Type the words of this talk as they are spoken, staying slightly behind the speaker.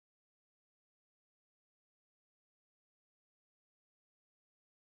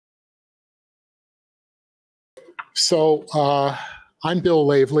So I'm Bill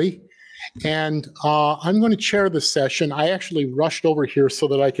Laveley, and I'm going to chair the session. I actually rushed over here so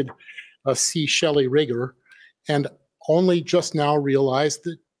that I could see Shelley Rigger, and only just now realized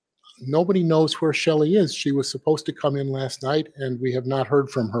that nobody knows where Shelley is. She was supposed to come in last night, and we have not heard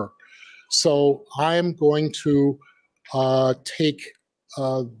from her. So I'm going to take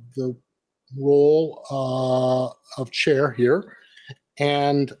the role of chair here,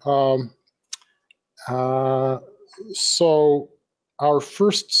 and so our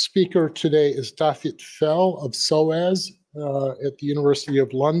first speaker today is Dafydd of SOAS at the University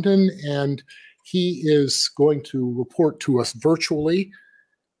of London, and he is going to report to us virtually.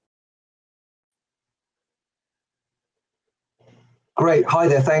 Great. Hi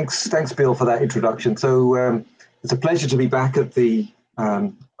there. Thanks, Bill, for that introduction. So it's a pleasure to be back at the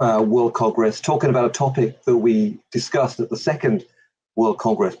World Congress, talking about a topic that we discussed at the second World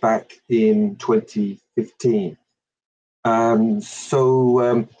Congress back in 2015.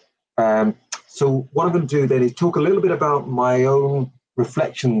 So what I'm going to do then is talk a little bit about my own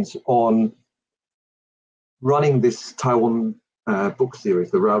reflections on running this Taiwan book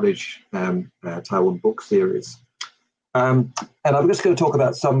series, the Routledge Taiwan book series. And I'm just going to talk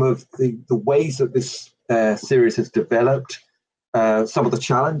about some of the ways that this series has developed, some of the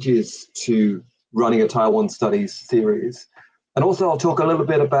challenges to running a Taiwan Studies series. And also I'll talk a little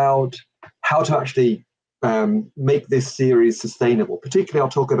bit about how to actually make this series sustainable. Particularly, I'll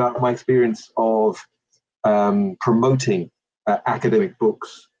talk about my experience of promoting academic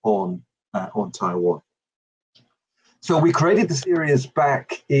books on Taiwan. So we created the series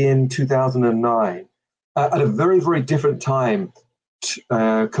back in 2009 at a very, very different time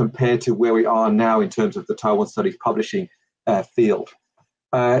compared to where we are now in terms of the Taiwan Studies publishing field.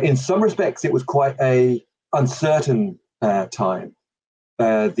 In some respects, it was quite a uncertain time.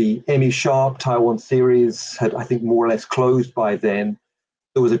 The Emmy Sharp Taiwan series had, I think, more or less closed by then.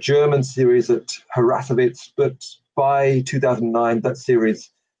 There was a German series at Harasowitz, but by 2009, that series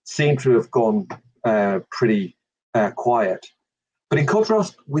seemed to have gone pretty quiet. But in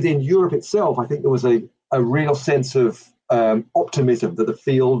contrast, within Europe itself, I think there was a real sense of optimism that the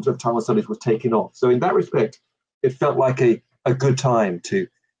field of Taiwan Studies was taking off. So in that respect, it felt like a good time to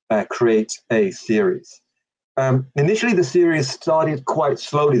create a series. Initially, the series started quite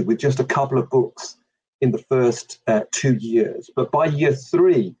slowly with just a couple of books in the first 2 years. But by year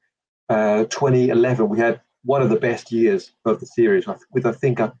 3, 2011, we had one of the best years of the series, with I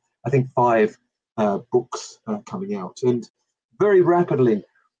think 5 books coming out. And very rapidly,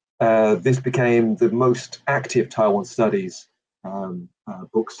 this became the most active Taiwan Studies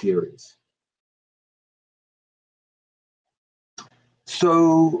book series.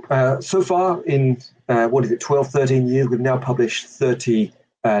 So far in, 12, 13 years, we've now published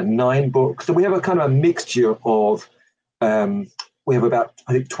 39 books. So we have a kind of a mixture of, we have about,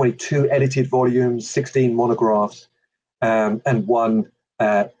 I think, 22 edited volumes, 16 monographs, and 1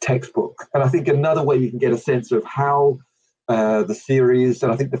 textbook. And I think another way you can get a sense of how the series,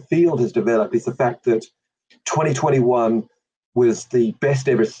 and I think the field has developed, is the fact that 2021 was the best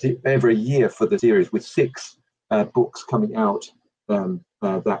ever year for the series, with 6 books coming out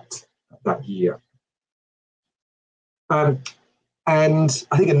that year. And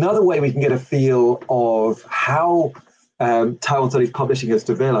I think another way we can get a feel of how Taiwan Studies publishing has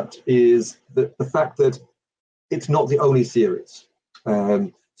developed is the fact that it's not the only series.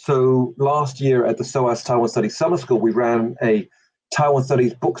 So last year at the SOAS Taiwan Studies Summer School, we ran a Taiwan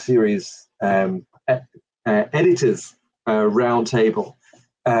Studies book series editors roundtable,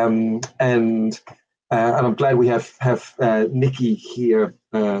 and I'm glad we have Nikki here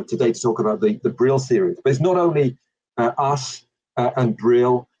today to talk about the BRILL series. But it's not only us and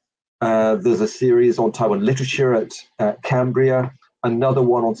BRILL. There's a series on Taiwan literature at Cambria, another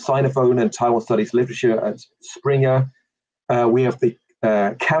one on Sinophone and Taiwan Studies literature at Springer. We have the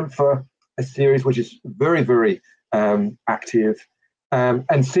Camphor series, which is very, very active.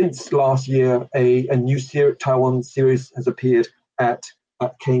 And since last year, a new Taiwan series has appeared at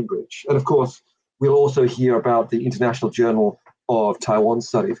Cambridge. And of course, we'll also hear about the International Journal of Taiwan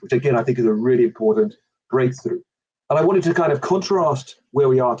Studies, which again, I think is a really important breakthrough. And I wanted to kind of contrast where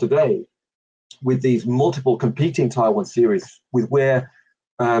we are today with these multiple competing Taiwan series with where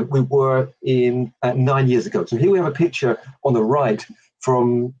we were in 9 years ago. So here we have a picture on the right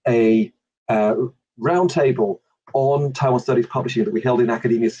from a roundtable on Taiwan Studies publishing that we held in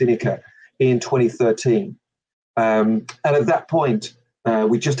Academia Sinica in 2013. And at that point,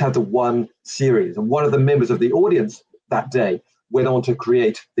 we just had the 1 series, and one of the members of the audience that day went on to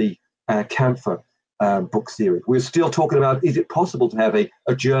create the Camphor book series. We're still talking about, is it possible to have a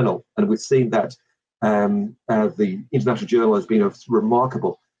journal? And we've seen that the international journal has been a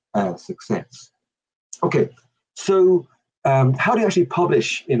remarkable success. Okay, so how do you actually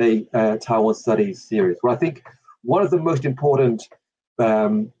publish in a Taiwan Studies series? Well, I think one of the most important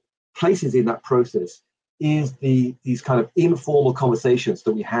places in that process is these kind of informal conversations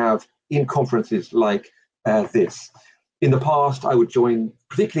that we have in conferences like this. In the past, I would join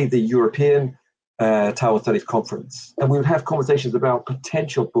particularly the European Taiwan Studies Conference, and we would have conversations about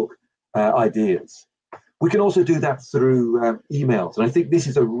potential book ideas. We can also do that through emails, and I think this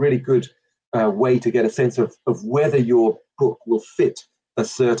is a really good way to get a sense of whether your book will fit a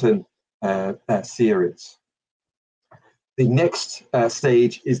certain series. The next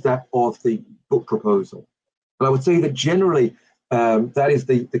stage is that of the book proposal. And I would say that generally that is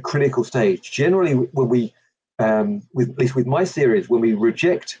the critical stage. Generally, when we, at least with my series, when we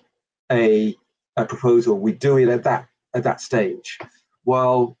reject a proposal, we do it at that stage.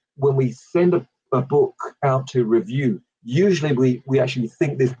 While when we send a book out to review, usually we actually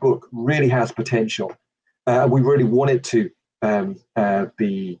think this book really has potential. We really want it to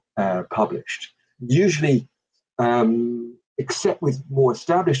be published. Usually, except with more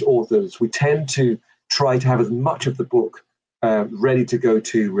established authors, we tend to try to have as much of the book ready to go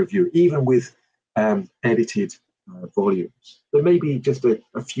to review, even with edited volumes. There may be just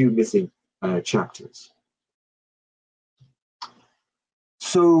a few missing chapters.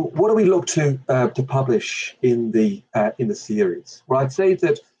 So, what do we look to publish in the series? Well, I'd say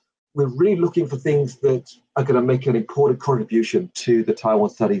that we're really looking for things that are going to make an important contribution to the Taiwan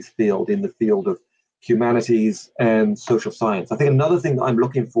Studies field in the field of humanities and social science. I think another thing that I'm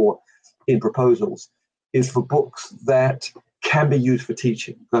looking for in proposals is for books that can be used for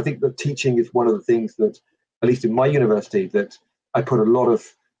teaching. I think that teaching is one of the things that, at least in my university, that I put a lot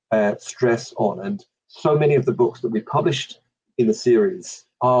of stress on. And so many of the books that we published in the series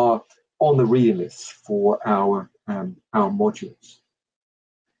are on the reading list for our modules.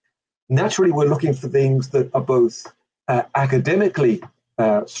 Naturally, we're looking for things that are both academically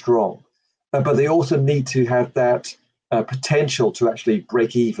strong, but they also need to have that potential to actually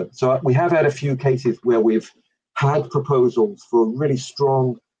break even. So we have had a few cases where we've had proposals for really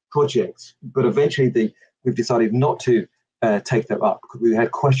strong projects, but eventually we've decided not to take them up because we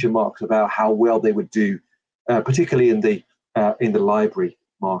had question marks about how well they would do, particularly in the library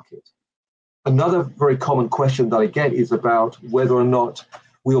market. Another very common question that I get is about whether or not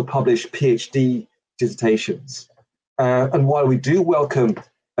we'll publish PhD dissertations. And while we do welcome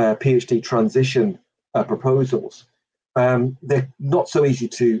PhD transition proposals, they're not so easy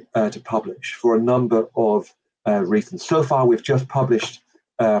to publish for a number of reasons. So far, we've just published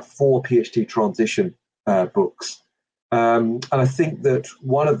 4 PhD transition books. And I think that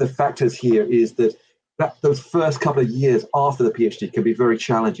one of the factors here is that those first couple of years after the PhD can be very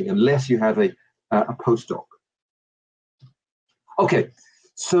challenging unless you have a postdoc. Okay,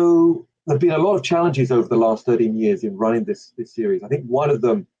 so there have been a lot of challenges over the last 13 years in running this series. I think one of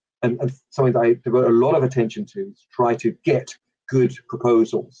them, and something that I devote a lot of attention to, is try to get good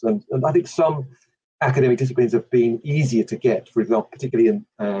proposals. And I think some academic disciplines have been easier to get, for example, particularly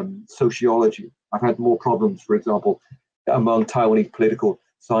in sociology. I've had more problems, for example, among Taiwanese political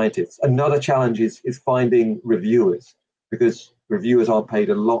scientists. Another challenge is finding reviewers, because reviewers are paid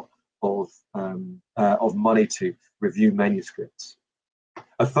a lot of money to review manuscripts.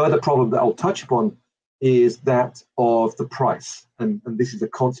 A further problem that I'll touch upon is that of the price, and this is a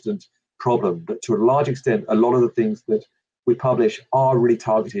constant problem, but to a large extent, a lot of the things that we publish are really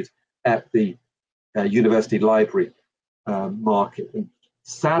targeted at the university library market. And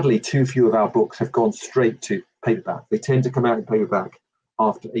sadly, too few of our books have gone straight to paperback. They tend to come out in paperback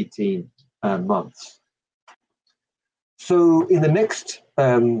after 18 months. So in the next,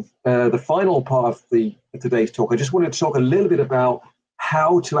 the final part of today's talk, I just wanted to talk a little bit about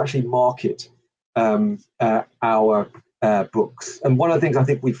how to actually market our books. And one of the things I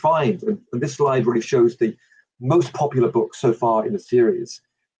think we find, and this slide really shows the most popular books so far in the series,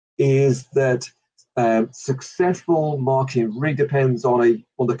 is that successful marketing really depends on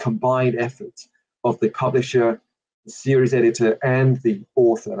the combined efforts of the publisher, the series editor, and the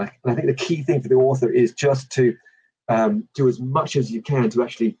author. And I think the key thing for the author is just to do as much as you can to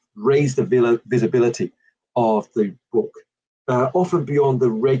actually raise the visibility of the book, often beyond the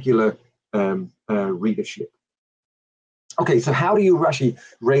regular readership. Okay, so how do you actually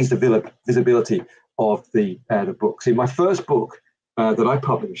raise the visibility of the book? So my first book that I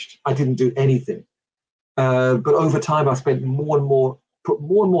published, I didn't do anything. But over time, I spent put more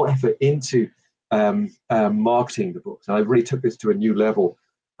and more effort into marketing the books. And I really took this to a new level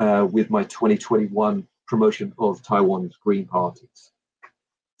with my 2021 promotion of Taiwan's Green Parties.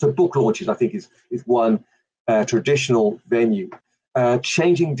 So book launches, I think, is one traditional venue.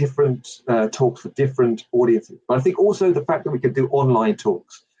 Changing different talks for different audiences. But I think also the fact that we can do online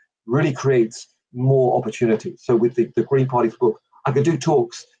talks really creates more opportunities. So with the Green Party's book, I could do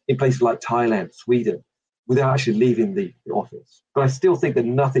talks in places like Thailand, Sweden, without actually leaving the office. But I still think that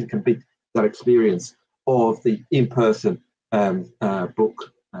nothing can beat that experience of the in-person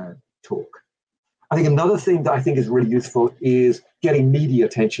book talk. I think another thing that I think is really useful is getting media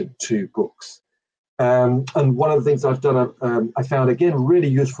attention to books. And one of the things I've done, I found again really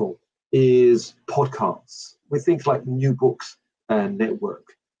useful is podcasts with things like New Books Network,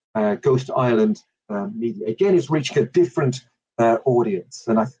 Ghost Island Media. Again, it's reaching a different audience,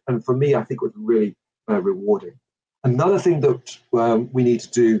 and for me, I think it was really rewarding. Another thing that we need to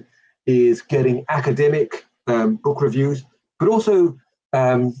do is getting academic book reviews, but also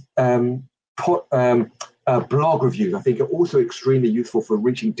blog reviews. I think are also extremely useful for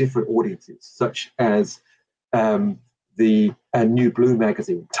reaching different audiences, such as the New Blue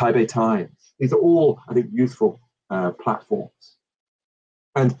magazine, Taipei Times. These are all, I think, useful platforms.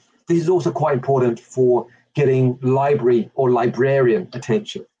 And this is also quite important for getting library or librarian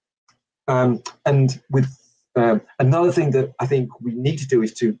attention. And with another thing that I think we need to do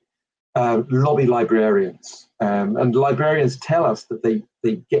is to lobby librarians. And librarians tell us that they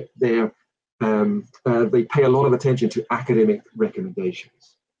get their they pay a lot of attention to academic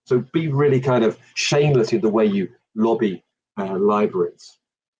recommendations. So be really kind of shameless in the way you lobby libraries.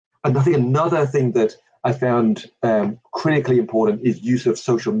 And I think another thing that I found critically important is use of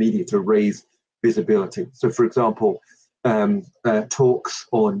social media to raise visibility. So for example, talks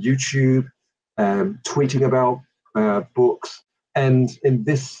on YouTube, tweeting about books. And in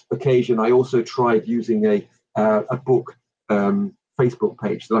this occasion, I also tried using a book Facebook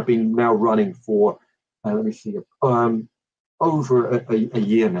page that I've been now running for, let me see, over a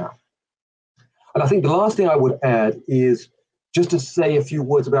year now. And I think the last thing I would add is just to say a few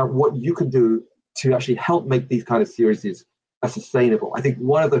words about what you can do to actually help make these kind of series sustainable. I think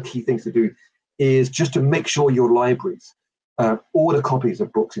one of the key things to do is just to make sure your libraries order copies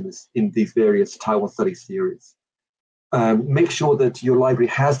of books in these various Taiwan Studies series. Make sure that your library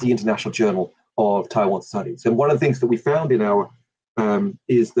has the International Journal of Taiwan Studies. And one of the things that we found in our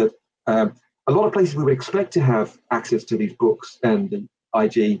is that a lot of places we would expect to have access to these books and the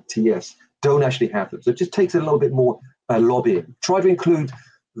IJTS don't actually have them. So it just takes a little bit more lobbying. Try to include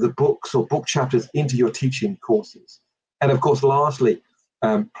the books or book chapters into your teaching courses. And of course, lastly,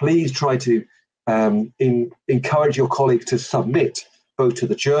 please try to encourage your colleagues to submit both to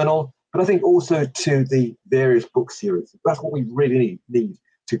the journal, but I think also to the various book series. That's what we really need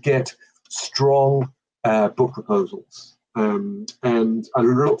to get strong book proposals. And I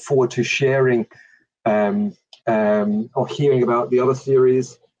look forward to sharing or hearing about the other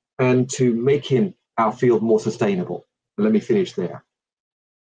series and to making our field more sustainable. And let me finish there.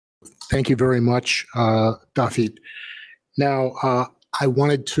 Thank you very much, Dafydd. Now, I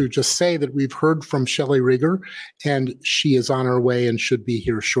wanted to just say that we've heard from Shelley Rigger, and she is on her way and should be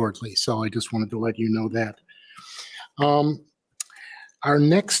here shortly. So I just wanted to let you know that. Our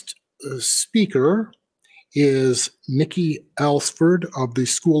next speaker is Nikki Alsford of the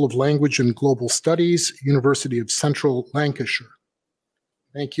School of Language and Global Studies, University of Central Lancashire.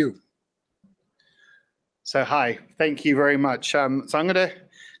 Thank you. So hi, thank you very much. So I'm going to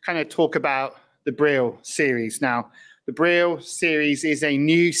kind of talk about the BRILL series. Now, the BRILL series is a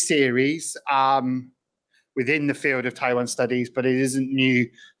new series within the field of Taiwan studies, but it isn't new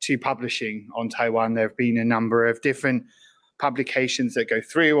to publishing on Taiwan. There have been a number of different publications that go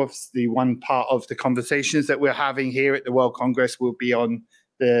through. Obviously, one part of the conversations that we're having here at the World Congress will be on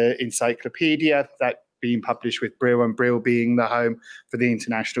the encyclopedia that being published with BRILL, and BRILL being the home for the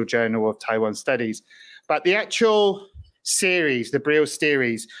International Journal of Taiwan Studies. But the actual series, the BRILL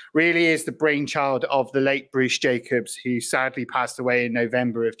series, really is the brainchild of the late Bruce Jacobs, who sadly passed away in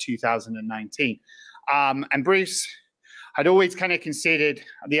November of 2019. And Bruce had always kind of considered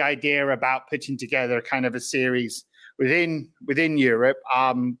the idea about putting together kind of a series within Europe.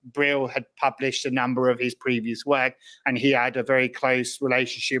 BRILL had published a number of his previous work, and he had a very close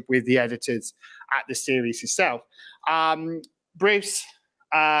relationship with the editors at the series itself. Bruce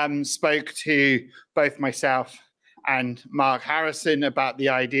spoke to both myself and Mark Harrison about the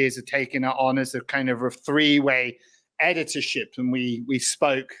ideas of taking it on as a kind of a three-way editorship, and we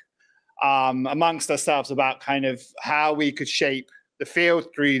spoke amongst ourselves about kind of how we could shape the field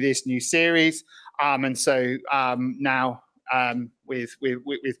through this new series. And so now with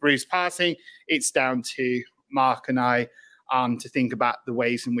Bruce passing, it's down to Mark and I to think about the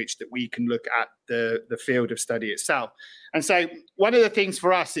ways in which that we can look at the field of study itself. And so one of the things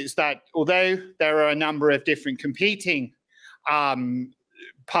for us is that although there are a number of different competing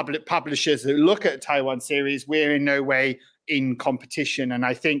publishers that look at Taiwan series, we're in no way in competition. And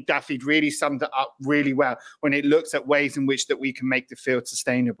I think Dafydd really summed it up really well when it looks at ways in which that we can make the field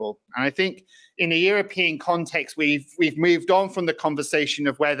sustainable. And I think in a European context, we've moved on from the conversation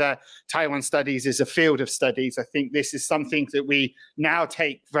of whether Taiwan studies is a field of studies. I think this is something that we now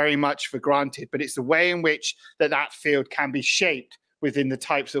take very much for granted, but it's the way in which that field can be shaped within the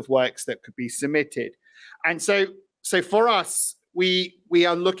types of works that could be submitted. And so for us, we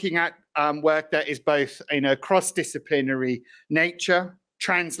are looking at work that is both in a cross-disciplinary nature,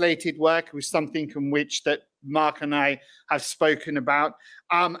 translated work with something in which that Mark and I have spoken about,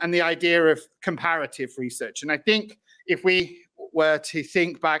 and the idea of comparative research. And I think if we were to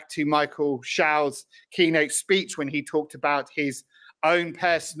think back to Michael Schau's keynote speech when he talked about his own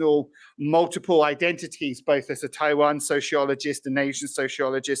personal multiple identities, both as a Taiwan sociologist, an Asian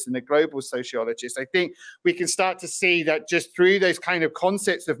sociologist, and a global sociologist, I think we can start to see that just through those kind of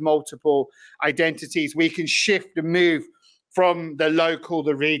concepts of multiple identities, we can shift and move from the local,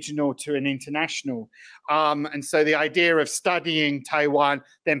 the regional, to an international. And so the idea of studying Taiwan,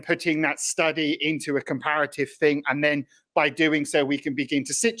 then putting that study into a comparative thing, and then by doing so, we can begin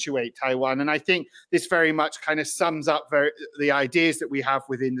to situate Taiwan. And I think this very much kind of sums up the ideas that we have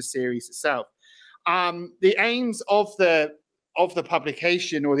within the series itself. The aims of the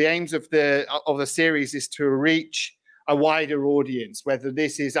publication, or the aims of the series, is to reach a wider audience, whether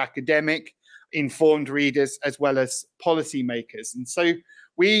this is academic, informed readers, as well as policymakers. And so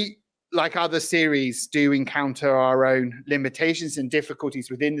we, like other series, do encounter our own limitations and difficulties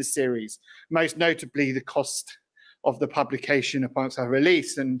within the series, most notably the cost of the publication upon its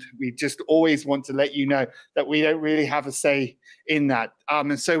release. And we just always want to let you know that we don't really have a say in that.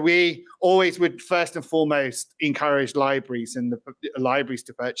 And so we always would first and foremost encourage libraries and the libraries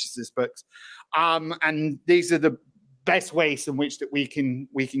to purchase these books. And these are the best ways in which that we can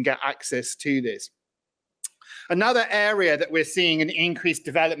get access to this. Another area that we're seeing an increased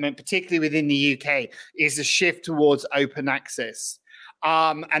development, particularly within the UK, is a shift towards open access.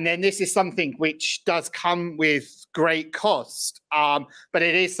 And then this is something which does come with great cost, but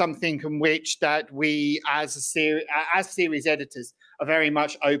it is something in which that we as series editors are very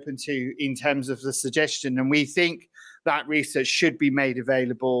much open to in terms of the suggestion. And we think that research should be made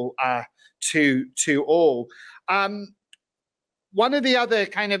available to all. One of the other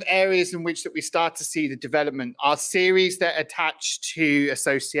kind of areas in which that we start to see the development are series that attach to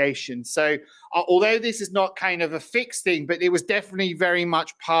associations. So although this is not kind of a fixed thing, but it was definitely very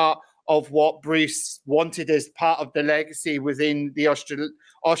much part of what Bruce wanted as part of the legacy within the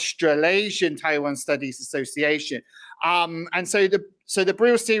Australasian Taiwan Studies Association. And so the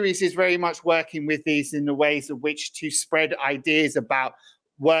BRILL series is very much working with these in the ways of which to spread ideas about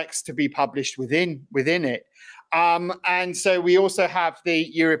works to be published within it. And so we also have the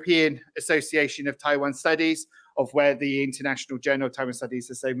European Association of Taiwan Studies, of where the International Journal of Taiwan Studies,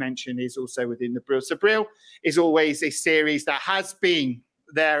 as I mentioned, is also within the BRILL. So BRILL is always a series that has been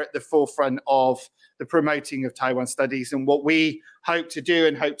there at the forefront of the promoting of Taiwan studies. And what we hope to do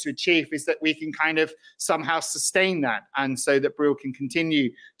and hope to achieve is that we can kind of somehow sustain that, and so that BRILL can continue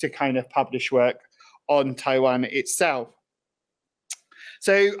to kind of publish work on Taiwan itself.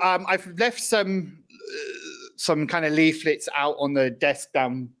 So I've left some kind of leaflets out on the desk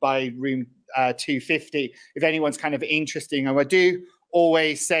down by room 250, if anyone's kind of interesting. And I do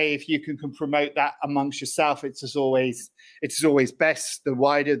always say, if you can promote that amongst yourself, it's always best. The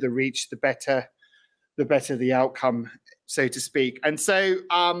wider the reach, the better the outcome, so to speak. And so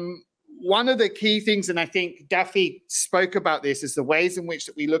one of the key things, and I think Dafydd spoke about this, is the ways in which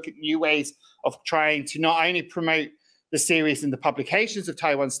that we look at new ways of trying to not only promote the series and the publications of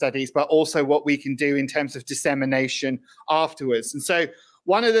Taiwan studies, but also what we can do in terms of dissemination afterwards. And so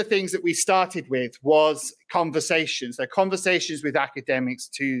one of the things that we started with was conversations. So conversations with academics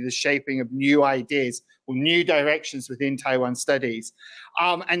to the shaping of new ideas or new directions within Taiwan studies.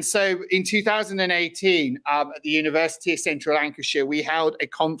 And so in 2018, at the University of Central Lancashire, we held a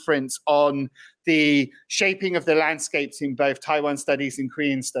conference on the shaping of the landscapes in both Taiwan studies and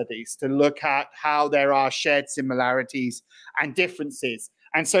Korean studies, to look at how there are shared similarities and differences.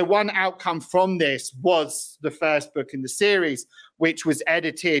 And so one outcome from this was the first book in the series, which was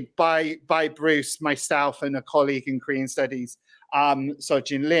edited by Bruce, myself, and a colleague in Korean studies,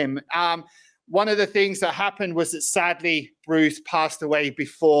 Sojin Lim. One of the things that happened was that sadly Bruce passed away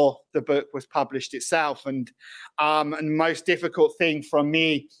before the book was published itself. And the most difficult thing from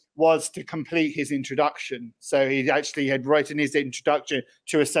me was to complete his introduction. So he actually had written his introduction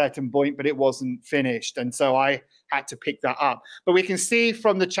to a certain point, but it wasn't finished. And so I had to pick that up. But we can see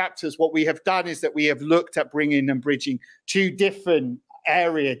from the chapters, what we have done is that we have looked at bringing and bridging two different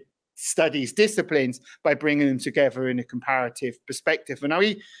area studies disciplines by bringing them together in a comparative perspective.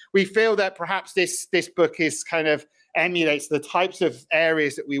 And we feel that perhaps this book is kind of emulates the types of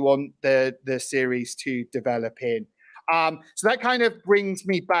areas that we want the series to develop in. So that kind of brings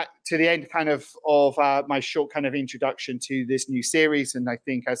me back to the end kind of my short kind of introduction to this new series. And I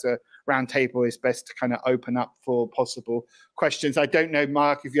think as a roundtable, it's best to kind of open up for possible questions. I don't know,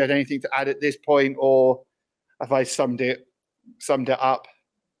 Mark, if you had anything to add at this point, or if I summed it up.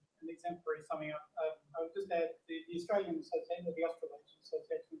 An exemplary summing up. I would just add the Australian Association, the Australasian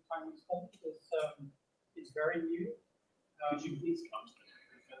Association of Taiwan Studies is very new. Could you please come to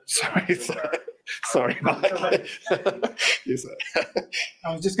Sorry, Mike. Yes,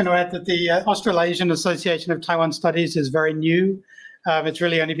 I was just going to add that the Australasian Association of Taiwan Studies is very new. It's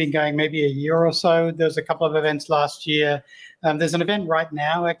really only been going maybe a year or so. There was a couple of events last year. There's an event right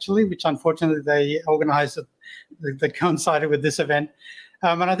now, actually, which unfortunately they organised that coincided with this event.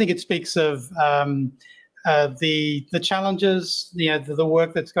 And I think it speaks of the challenges, the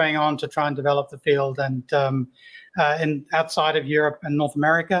work that's going on to try and develop the field and outside of Europe and North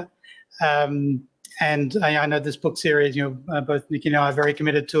America. And I know this book series, both Nikki and I are very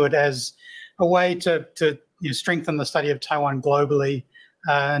committed to it as a way to strengthen the study of Taiwan globally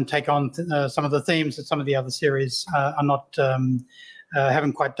and take on some of the themes that some of the other series are not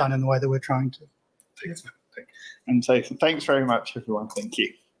haven't quite done in the way that we're trying to. Thanks. And so thanks very much, everyone. Thank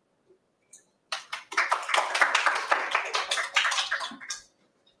you.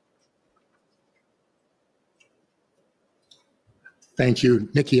 Thank you,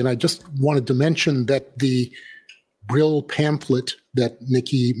 Nikki. And I just wanted to mention that the BRILL pamphlet that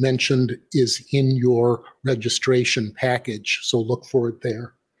Nikki mentioned is in your registration package, so look for it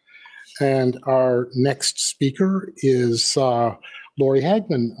there. And our next speaker is Lorri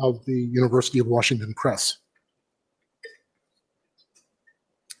Hagman of the University of Washington Press.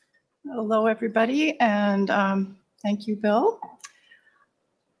 Hello, everybody, and thank you, Bill.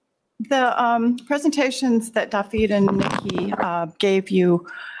 The presentations that Dafydd and Nikki gave you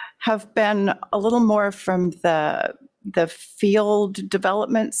have been a little more from the field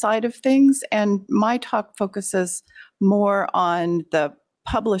development side of things, and my talk focuses more on the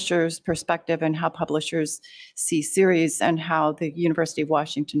publisher's perspective and how publishers see series and how the University of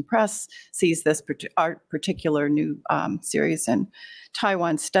Washington Press sees this particular new series in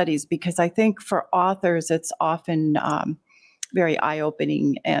Taiwan Studies, because I think for authors it's often very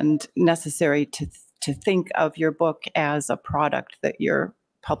eye-opening and necessary to think of your book as a product that your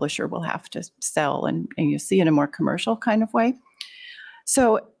publisher will have to sell and you see in a more commercial kind of way.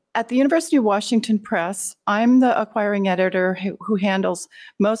 So at the University of Washington Press, I'm the acquiring editor who handles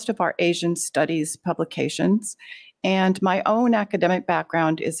most of our Asian studies publications, and my own academic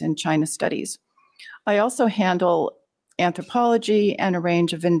background is in China studies. I also handle anthropology and a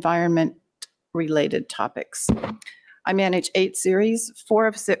range of environment-related topics. I manage 8 series, 4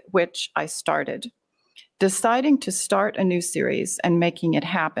 of which I started. Deciding to start a new series and making it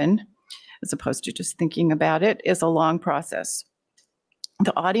happen, as opposed to just thinking about it, is a long process.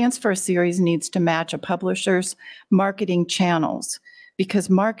 The audience for a series needs to match a publisher's marketing channels because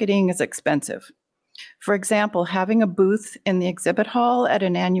marketing is expensive. For example, having a booth in the exhibit hall at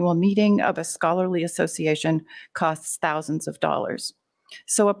an annual meeting of a scholarly association costs thousands of dollars.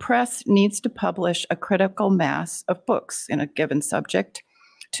 So a press needs to publish a critical mass of books in a given subject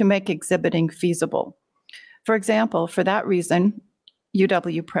to make exhibiting feasible. For example, for that reason,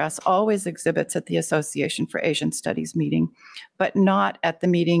 UW Press always exhibits at the Association for Asian Studies meeting, but not at the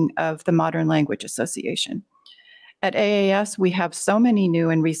meeting of the Modern Language Association. At AAS, we have so many new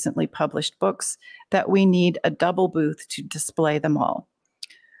and recently published books that we need a double booth to display them all.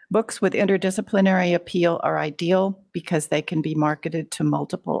 Books with interdisciplinary appeal are ideal because they can be marketed to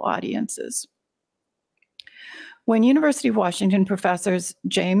multiple audiences. When University of Washington professors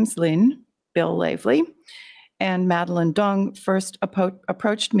James Lin, Bill Laveley, and Madeline Dong first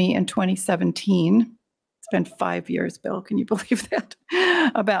approached me in 2017, it's been 5 years, Bill, can you believe that,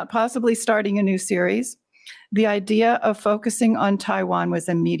 about possibly starting a new series, the idea of focusing on Taiwan was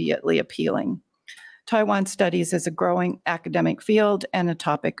immediately appealing. Taiwan studies is a growing academic field and a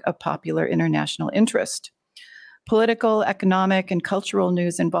topic of popular international interest. Political, economic, and cultural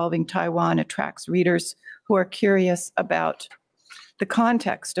news involving Taiwan attracts readers who are curious about the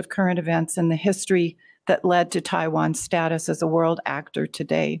context of current events and the history that led to Taiwan's status as a world actor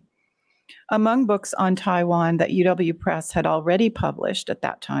today. Among books on Taiwan that UW Press had already published at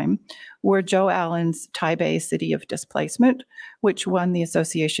that time were Joe Allen's Taipei City of Displacement, which won the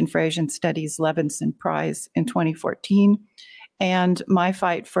Association for Asian Studies Levinson Prize in 2014, and My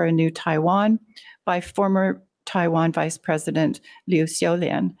Fight for a New Taiwan by former Taiwan Vice President Liu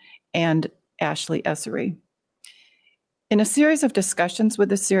Xiaolian and Ashley Essery. In a series of discussions with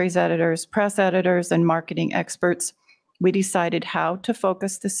the series editors, press editors, and marketing experts, we decided how to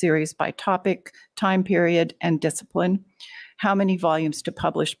focus the series by topic, time period, and discipline, how many volumes to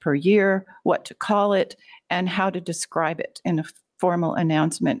publish per year, what to call it, and how to describe it in a formal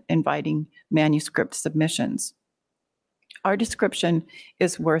announcement inviting manuscript submissions. Our description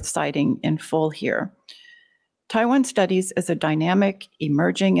is worth citing in full here. Taiwan Studies is a dynamic,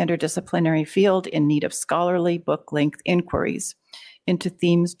 emerging interdisciplinary field in need of scholarly book-length inquiries into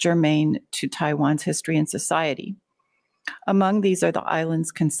themes germane to Taiwan's history and society. Among these are the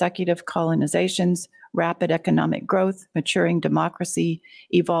island's consecutive colonizations, rapid economic growth, maturing democracy,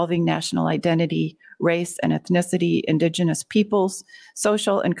 evolving national identity, race and ethnicity, indigenous peoples,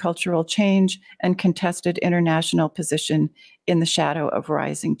 social and cultural change, and contested international position in the shadow of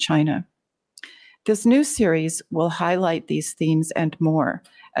rising China. This new series will highlight these themes and more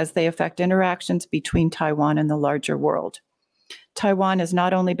as they affect interactions between Taiwan and the larger world. Taiwan has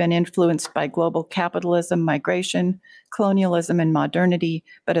not only been influenced by global capitalism, migration, colonialism, and modernity,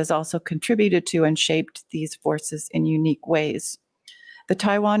 but has also contributed to and shaped these forces in unique ways. The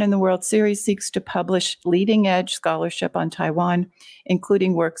Taiwan in the World series seeks to publish leading-edge scholarship on Taiwan,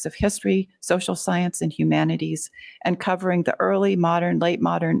 including works of history, social science, and humanities, and covering the early, modern, late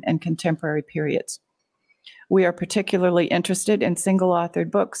modern, and contemporary periods. We are particularly interested in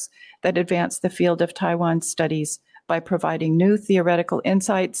single-authored books that advance the field of Taiwan studies by providing new theoretical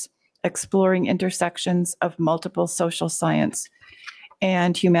insights, exploring intersections of multiple social science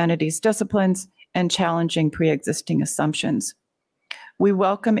and humanities disciplines, and challenging pre-existing assumptions. We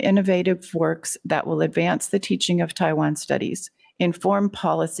welcome innovative works that will advance the teaching of Taiwan studies, inform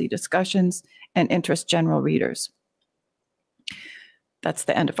policy discussions, and interest general readers. That's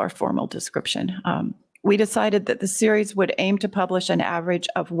the end of our formal description. We decided that the series would aim to publish an average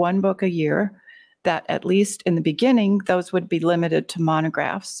of one book a year, that at least in the beginning, those would be limited to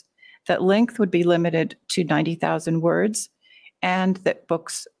monographs, that length would be limited to 90,000 words, and that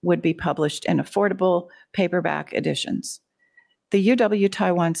books would be published in affordable paperback editions. The UW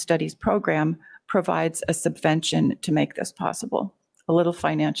Taiwan Studies Program provides a subvention to make this possible. A little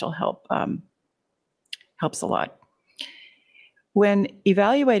financial help helps a lot. When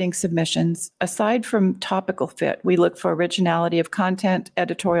evaluating submissions, aside from topical fit, we look for originality of content,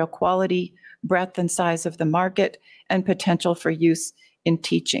 editorial quality, breadth and size of the market, and potential for use in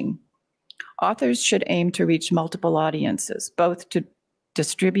teaching. Authors should aim to reach multiple audiences, both to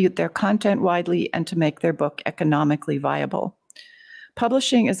distribute their content widely and to make their book economically viable.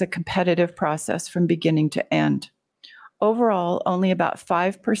 Publishing is a competitive process from beginning to end. Overall, only about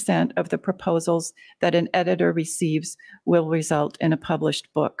 5% of the proposals that an editor receives will result in a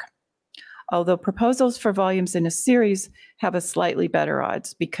published book. Although proposals for volumes in a series have a slightly better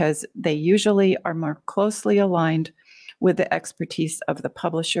odds because they usually are more closely aligned with the expertise of the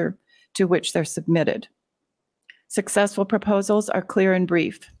publisher to which they're submitted. Successful proposals are clear and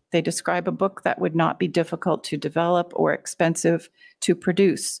brief. They describe a book that would not be difficult to develop or expensive to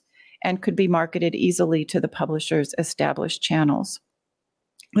produce and could be marketed easily to the publisher's established channels.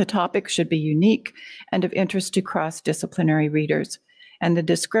 The topic should be unique and of interest to cross-disciplinary readers, and the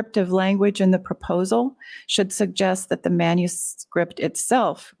descriptive language in the proposal should suggest that the manuscript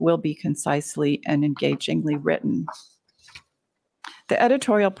itself will be concisely and engagingly written. The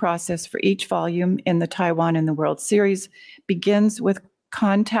editorial process for each volume in the Taiwan in the World series begins with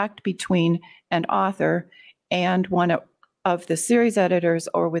contact between an author and one of the series editors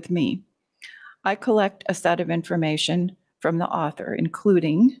or with me. I collect a set of information from the author,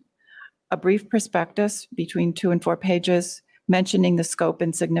 including a brief prospectus between 2 and 4 pages, mentioning the scope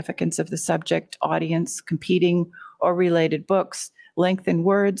and significance of the subject, audience, competing or related books, length in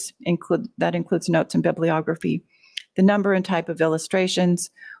words, that includes notes and bibliography, the number and type of illustrations,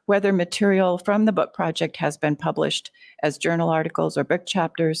 whether material from the book project has been published as journal articles or book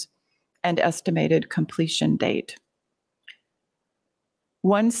chapters, and estimated completion date.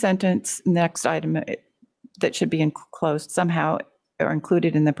 One sentence, next item that should be enclosed somehow or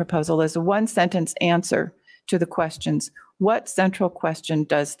included in the proposal is a one-sentence answer to the questions: what central question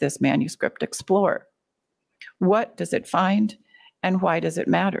does this manuscript explore? What does it find, and why does it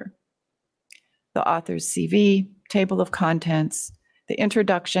matter? The author's CV, table of contents, the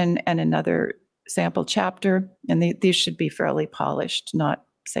introduction, and another sample chapter, and these should be fairly polished, not,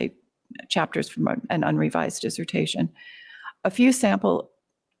 say, chapters from an unrevised dissertation. A few sample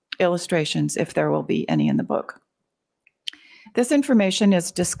illustrations, if there will be any in the book. This information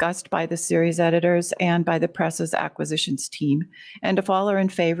is discussed by the series editors and by the press's acquisitions team, and if all are in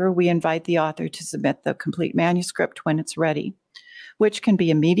favor, we invite the author to submit the complete manuscript when it's ready, which can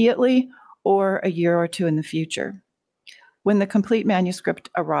be immediately or a year or two in the future. When the complete manuscript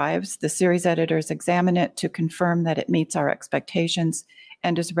arrives, the series editors examine it to confirm that it meets our expectations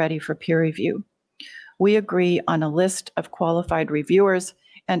and is ready for peer review. We agree on a list of qualified reviewers,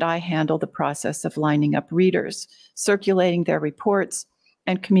 and I handle the process of lining up readers, circulating their reports,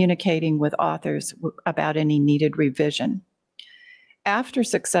 and communicating with authors about any needed revision. After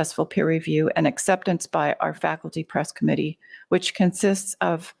successful peer review and acceptance by our faculty press committee, which consists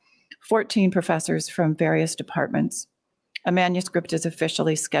of 14 professors from various departments, a manuscript is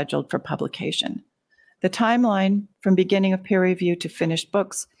officially scheduled for publication. The timeline from beginning of peer review to finished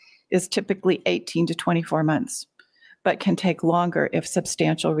books is typically 18 to 24 months, but can take longer if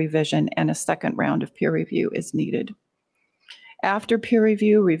substantial revision and a second round of peer review is needed. After peer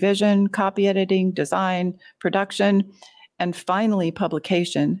review, revision, copy editing, design, production, and finally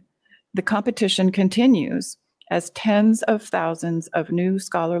publication, the competition continues as tens of thousands of new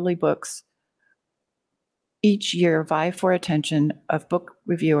scholarly books each year vie for attention of book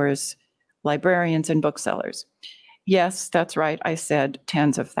reviewers, librarians, and booksellers. Yes, that's right, I said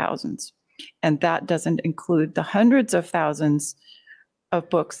tens of thousands. And that doesn't include the hundreds of thousands of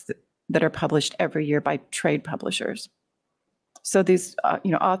books that are published every year by trade publishers. So these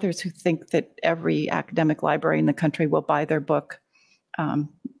authors who think that every academic library in the country will buy their book,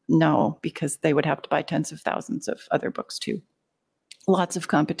 no, because they would have to buy tens of thousands of other books too. Lots of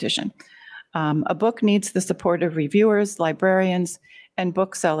competition. A book needs the support of reviewers, librarians, and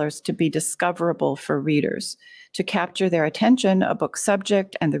booksellers to be discoverable for readers. To capture their attention, a book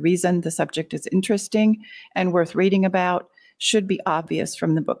subject and the reason the subject is interesting and worth reading about should be obvious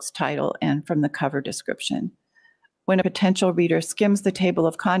from the book's title and from the cover description. When a potential reader skims the table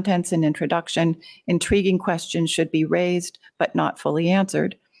of contents and introduction, intriguing questions should be raised but not fully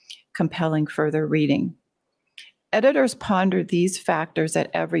answered, compelling further reading. Editors ponder these factors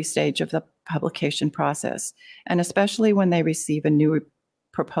at every stage of the publication process, and especially when they receive a new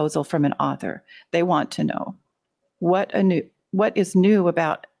proposal from an author. They want to know what is new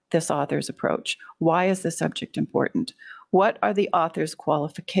about this author's approach? Why is the subject important? What are the author's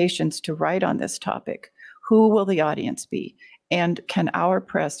qualifications to write on this topic? Who will the audience be? And can our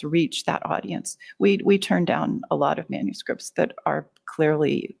press reach that audience? We turn down a lot of manuscripts that are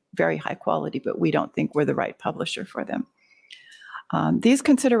clearly very high quality, but we don't think we're the right publisher for them. These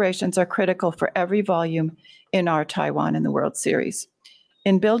considerations are critical for every volume in our Taiwan in the World series.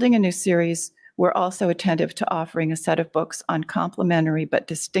 In building a new series, we're also attentive to offering a set of books on complementary but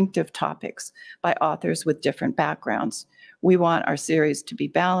distinctive topics by authors with different backgrounds. We want our series to be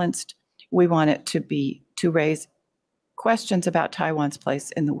balanced. We want it to raise questions about Taiwan's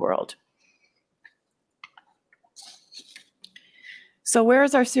place in the world. So where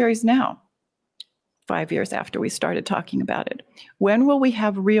is our series now? 5 years after we started talking about it. When will we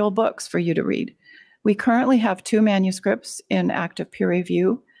have real books for you to read? We currently have 2 manuscripts in active peer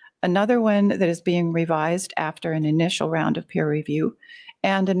review, another one that is being revised after an initial round of peer review,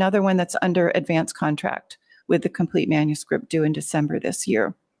 and another one that's under advance contract with the complete manuscript due in December this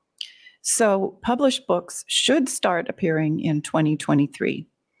year. So published books should start appearing in 2023.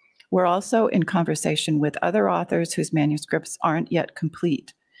 We're also in conversation with other authors whose manuscripts aren't yet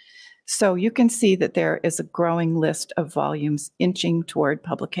complete. So you can see that there is a growing list of volumes inching toward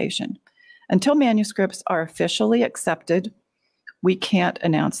publication. Until manuscripts are officially accepted, we can't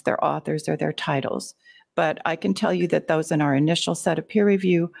announce their authors or their titles, but I can tell you that those in our initial set of peer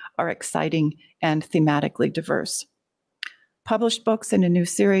review are exciting and thematically diverse. Published books in a new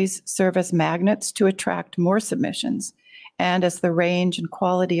series serve as magnets to attract more submissions, and as the range and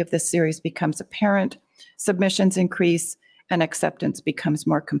quality of this series becomes apparent, submissions increase and acceptance becomes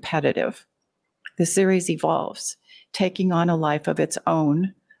more competitive. The series evolves, taking on a life of its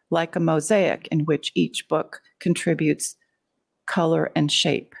own, like a mosaic in which each book contributes color and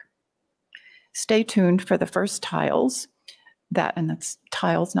shape. Stay tuned for the first tiles, that's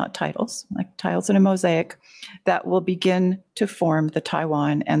tiles, not titles, like tiles in a mosaic, that will begin to form the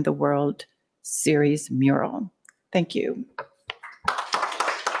Taiwan and the World series mural. Thank you.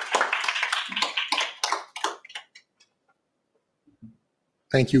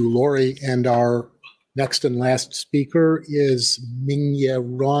 Thank you, Lorri. And our next and last speaker is Ming-Yeh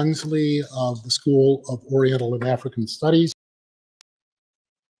Rawnsley of the School of Oriental and African Studies.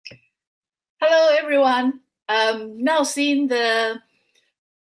 Hello, everyone. Now seeing the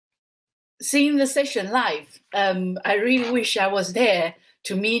seeing the session live, I really wish I was there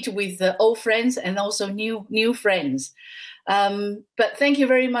to meet with the old friends and also new friends. But thank you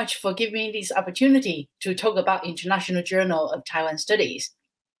very much for giving me this opportunity to talk about International Journal of Taiwan Studies.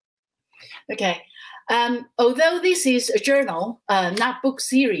 Okay, although this is a journal, not book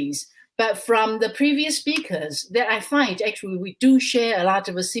series, but from the previous speakers that I find actually we do share a lot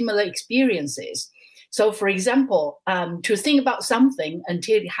of similar experiences. So for example, to think about something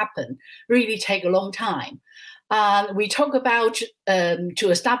until it happened really take a long time. We talk about to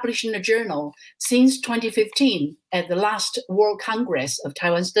establishing a journal since 2015 at the last World Congress of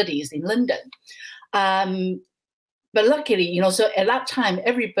Taiwan Studies in London. But luckily, so at that time,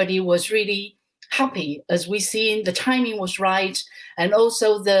 everybody was really happy as we seen the timing was right, and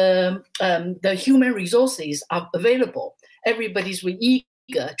also the human resources are available. Everybody's really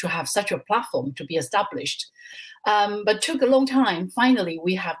eager to have such a platform to be established. But took a long time. Finally,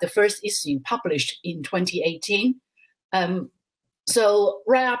 we have the first issue published in 2018. So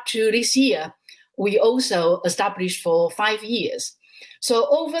right up to this year, we also established for 5 years. So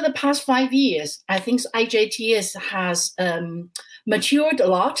over the past 5 years, I think IJTS has matured a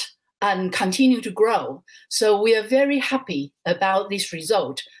lot and continue to grow. So we are very happy about this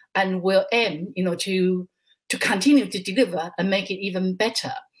result, and we'll aim, to continue to deliver and make it even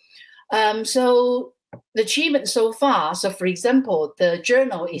better. So the achievement so far, so for example, the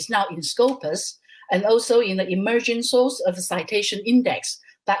journal is now in Scopus and also in the emerging source of the citation index,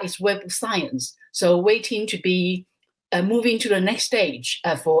 that is Web of Science. So waiting to be moving to the next stage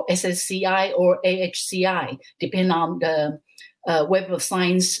for SSCI or AHCI, depending on the Web of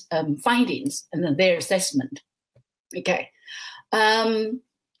Science findings and their assessment. Okay.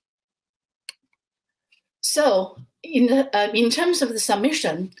 So in terms of the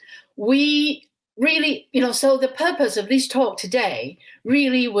submission, we really, so the purpose of this talk today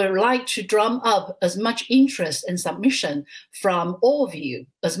really would like to drum up as much interest and submission from all of you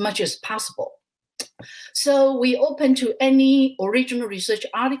as much as possible. So we open to any original research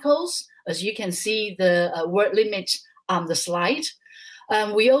articles, as you can see the word limit on the slide.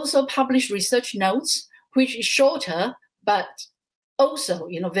 We also publish research notes, which is shorter, but also,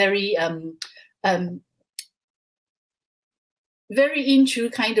 very into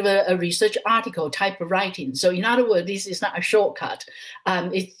kind of a research article type of writing. So in other words, this is not a shortcut.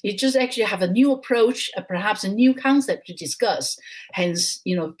 It just actually have a new approach, perhaps a new concept to discuss, hence,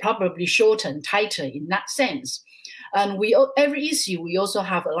 probably shorter and tighter in that sense. And every issue, we also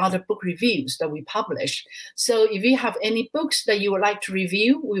have a lot of book reviews that we publish. So if you have any books that you would like to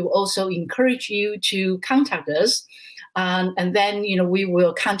review, we will also encourage you to contact us. And then, we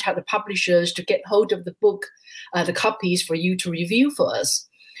will contact the publishers to get hold of the book, the copies for you to review for us.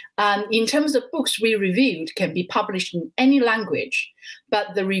 In terms of books we reviewed can be published in any language,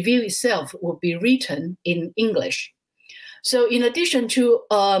 but the review itself will be written in English. So in addition to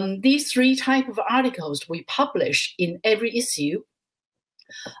these 3 types of articles we publish in every issue,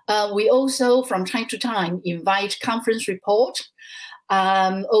 we also from time to time invite conference report,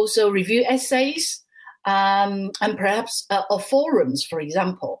 also review essays, and perhaps forums, for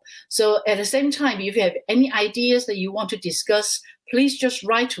example. So at the same time, if you have any ideas that you want to discuss, please just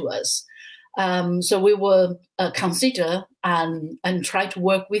write to us. So we will consider and try to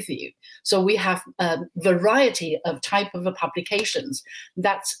work with you. So we have a variety of type of publications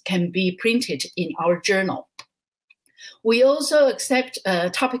that can be printed in our journal. We also accept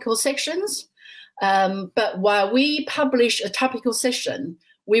topical sections, but while we publish a topical section,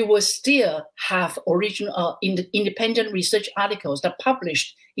 we will still have original independent research articles that are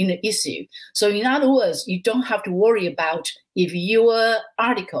published in the issue. So in other words, you don't have to worry about if your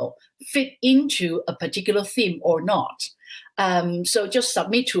article fit into a particular theme or not. So just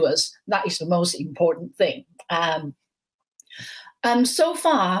submit to us. That is the most important thing. So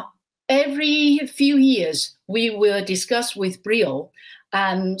far, every few years, we will discuss with BRILL.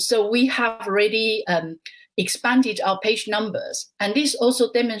 So we have already expanded our page numbers. And this also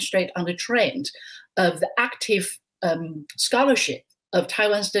demonstrates on the trend of the active scholarship of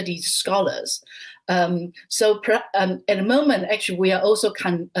Taiwan Studies scholars. So at the moment, actually, we are also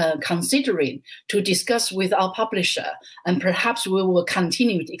considering to discuss with our publisher, and perhaps we will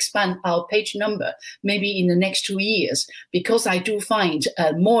continue to expand our page number, maybe in the next 2 years, because I do find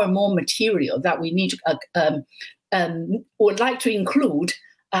more and more material that we need to, would like to include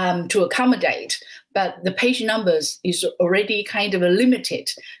to accommodate, but the page numbers is already kind of limited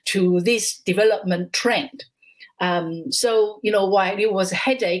to this development trend. So, while it was a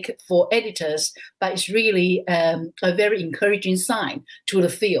headache for editors, but it's really a very encouraging sign to the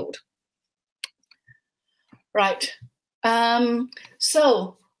field. Right.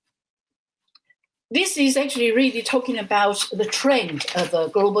 So this is actually really talking about the trend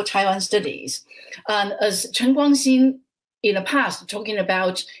of global Taiwan studies. And as Chen Guangxin in the past talking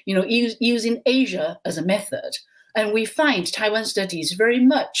about, using Asia as a method, and we find Taiwan studies very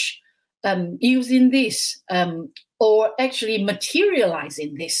much using this or actually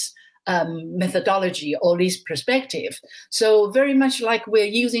materializing this methodology or this perspective. So very much like we're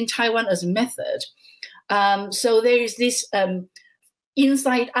using Taiwan as a method. So there is this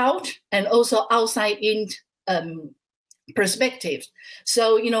inside out and also outside in perspective.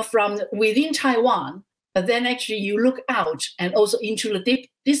 So, from within Taiwan, but then actually you look out and also into the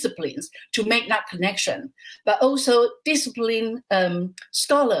disciplines to make that connection. But also discipline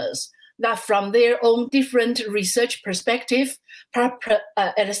scholars that from their own different research perspective,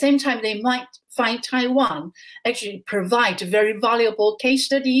 at the same time, they might find Taiwan actually provide very valuable case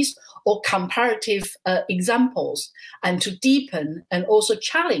studies or comparative examples, and to deepen and also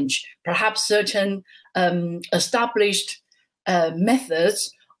challenge perhaps certain established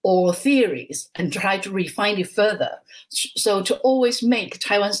methods or theories and try to refine it further. So to always make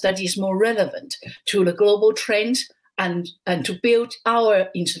Taiwan studies more relevant to the global trend and to build our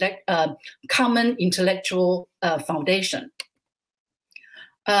common intellectual foundation.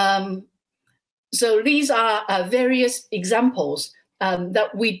 So these are various examples that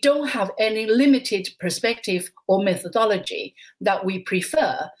we don't have any limited perspective or methodology that we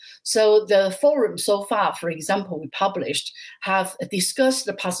prefer. So the forum so far, for example, we published, have discussed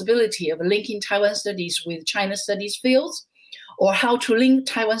the possibility of linking Taiwan studies with China studies fields, or how to link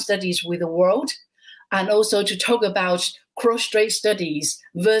Taiwan studies with the world, and also to talk about cross-strait studies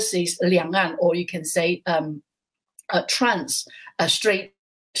versus Liang'an, or you can say trans-strait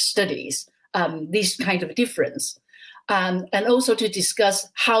studies, this kind of difference. And also to discuss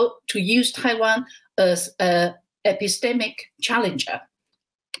how to use Taiwan as an epistemic challenger.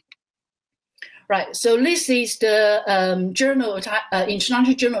 Right, so this is the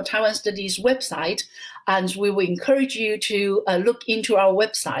International Journal of Taiwan Studies website, and we will encourage you to look into our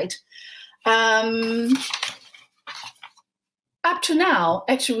website. Up to now,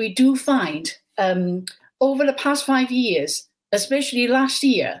 actually, we do find over the past 5 years, especially last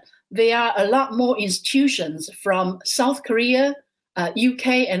year, there are a lot more institutions from South Korea,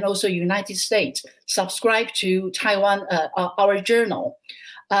 UK, and also United States subscribe to Taiwan, our journal.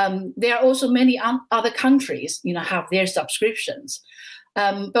 There are also many other countries, have their subscriptions.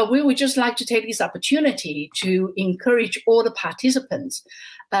 But we would just like to take this opportunity to encourage all the participants.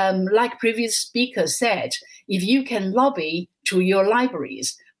 Like previous speakers said, if you can lobby to your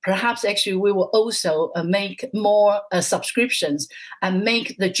libraries, perhaps actually we will also make more subscriptions and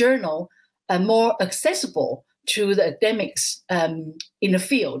make the journal more accessible to the academics in the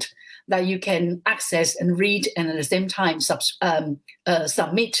field, that you can access and read and at the same time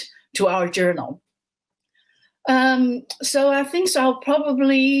submit to our journal. So I think I'll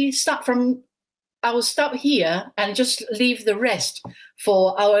probably I will stop here and just leave the rest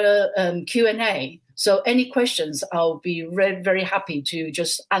for our Q&A. So any questions, I'll be very happy to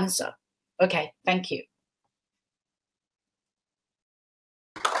just answer. Okay, thank you.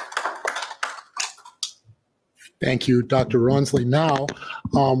 Thank you, Dr. Rawnsley. Now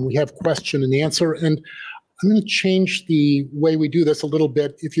we have question and answer, and I'm going to change the way we do this a little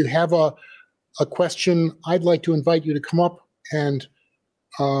bit. If you have a question, I'd like to invite you to come up and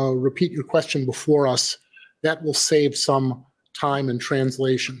repeat your question before us. That will save some time and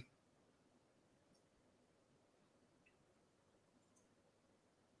translation.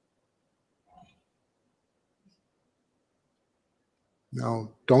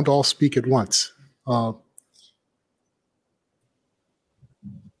 No, don't all speak at once.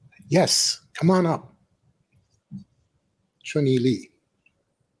 Yes, come on up. Chun-Yi Lee.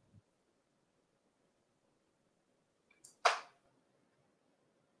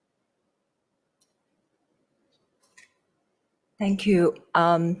 Thank you.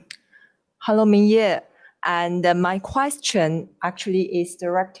 Hello, Ming-Yeh. And my question actually is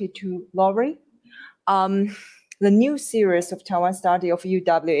directed to Lorri. The new series of Taiwan Study of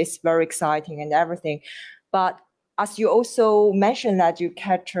UW is very exciting and everything. But as you also mentioned that you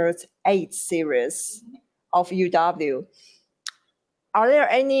captured 8 series of UW, are there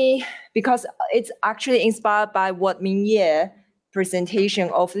any, because it's actually inspired by what Ming-Yeh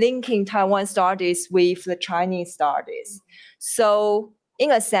presentation of linking Taiwan studies with the Chinese studies. So in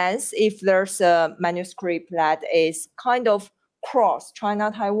a sense, if there's a manuscript that is kind of cross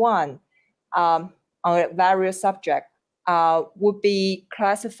China-Taiwan on various subjects, would be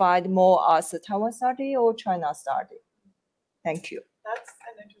classified more as a Taiwan study or China study? Thank you. That's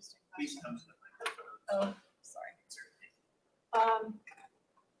an interesting question. Oh, sorry.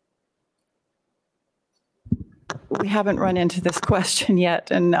 we haven't run into this question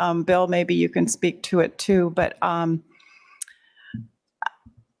yet, and Bill, maybe you can speak to it too, but I'm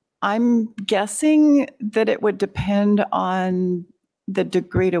guessing that it would depend on the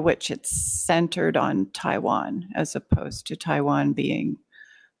degree to which it's centered on Taiwan, as opposed to Taiwan being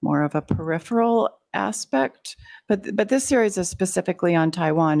more of a peripheral aspect. But this series is specifically on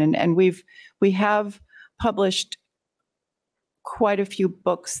Taiwan, and we have published quite a few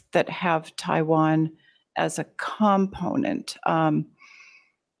books that have Taiwan as a component. I'm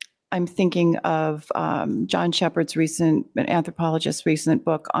thinking of John Shepard's an anthropologist's recent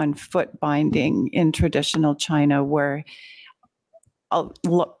book on foot binding in traditional China, where a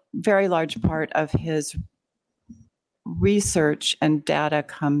very large part of his research and data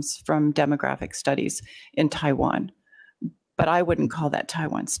comes from demographic studies in Taiwan. But I wouldn't call that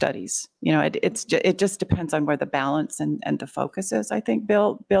Taiwan studies. You know, it just depends on where the balance and the focus is, I think.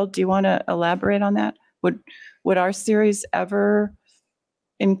 Bill, do you want to elaborate on that? Would our series ever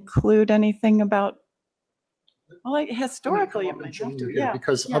include anything about, well, like historically it might have to, yeah.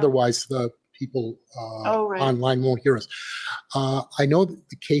 Because otherwise the people right. online won't hear us. I know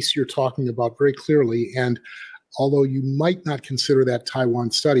the case you're talking about very clearly, and although you might not consider that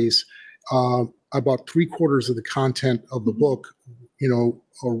Taiwan studies, about 3/4 of the content of the book, you know,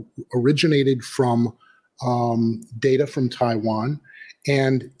 originated from data from Taiwan,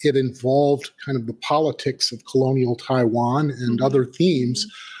 and it involved kind of the politics of colonial Taiwan and other themes.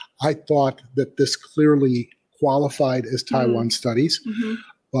 I thought that this clearly qualified as Taiwan studies.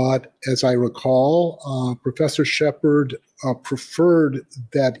 But as I recall, Professor Shepard preferred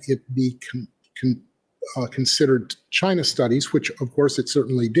that it be considered China studies, which of course it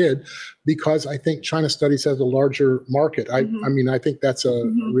certainly did, because I think China studies has a larger market. I mean, I think that's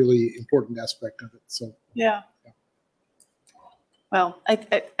a really important aspect of it. So yeah. Well,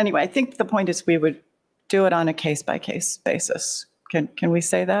 anyway, I think the point is we would do it on a case-by-case basis. Can we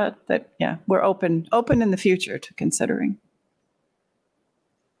say that? That, yeah, we're open in the future to considering.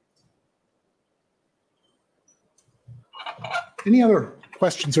 Any other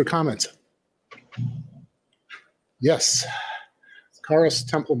questions or comments? Yes, Karis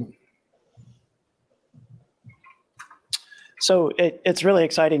Templeman. So it's really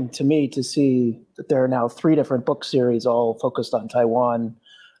exciting to me to see that there are now 3 different book series all focused on Taiwan.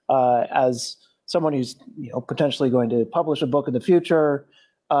 As someone who's potentially going to publish a book in the future,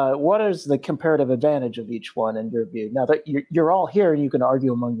 what is the comparative advantage of each one in your view? Now that you're all here, and you can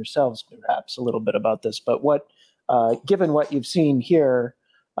argue among yourselves perhaps a little bit about this, but what, given what you've seen here,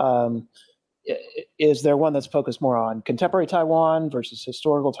 is there one that's focused more on contemporary Taiwan versus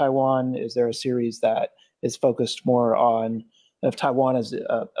historical Taiwan? Is there a series that is focused more on if Taiwan is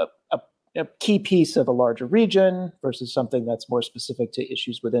a key piece of a larger region versus something that's more specific to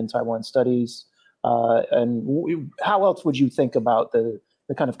issues within Taiwan studies? And how else would you think about the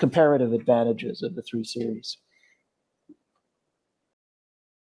kind of comparative advantages of the 3 series?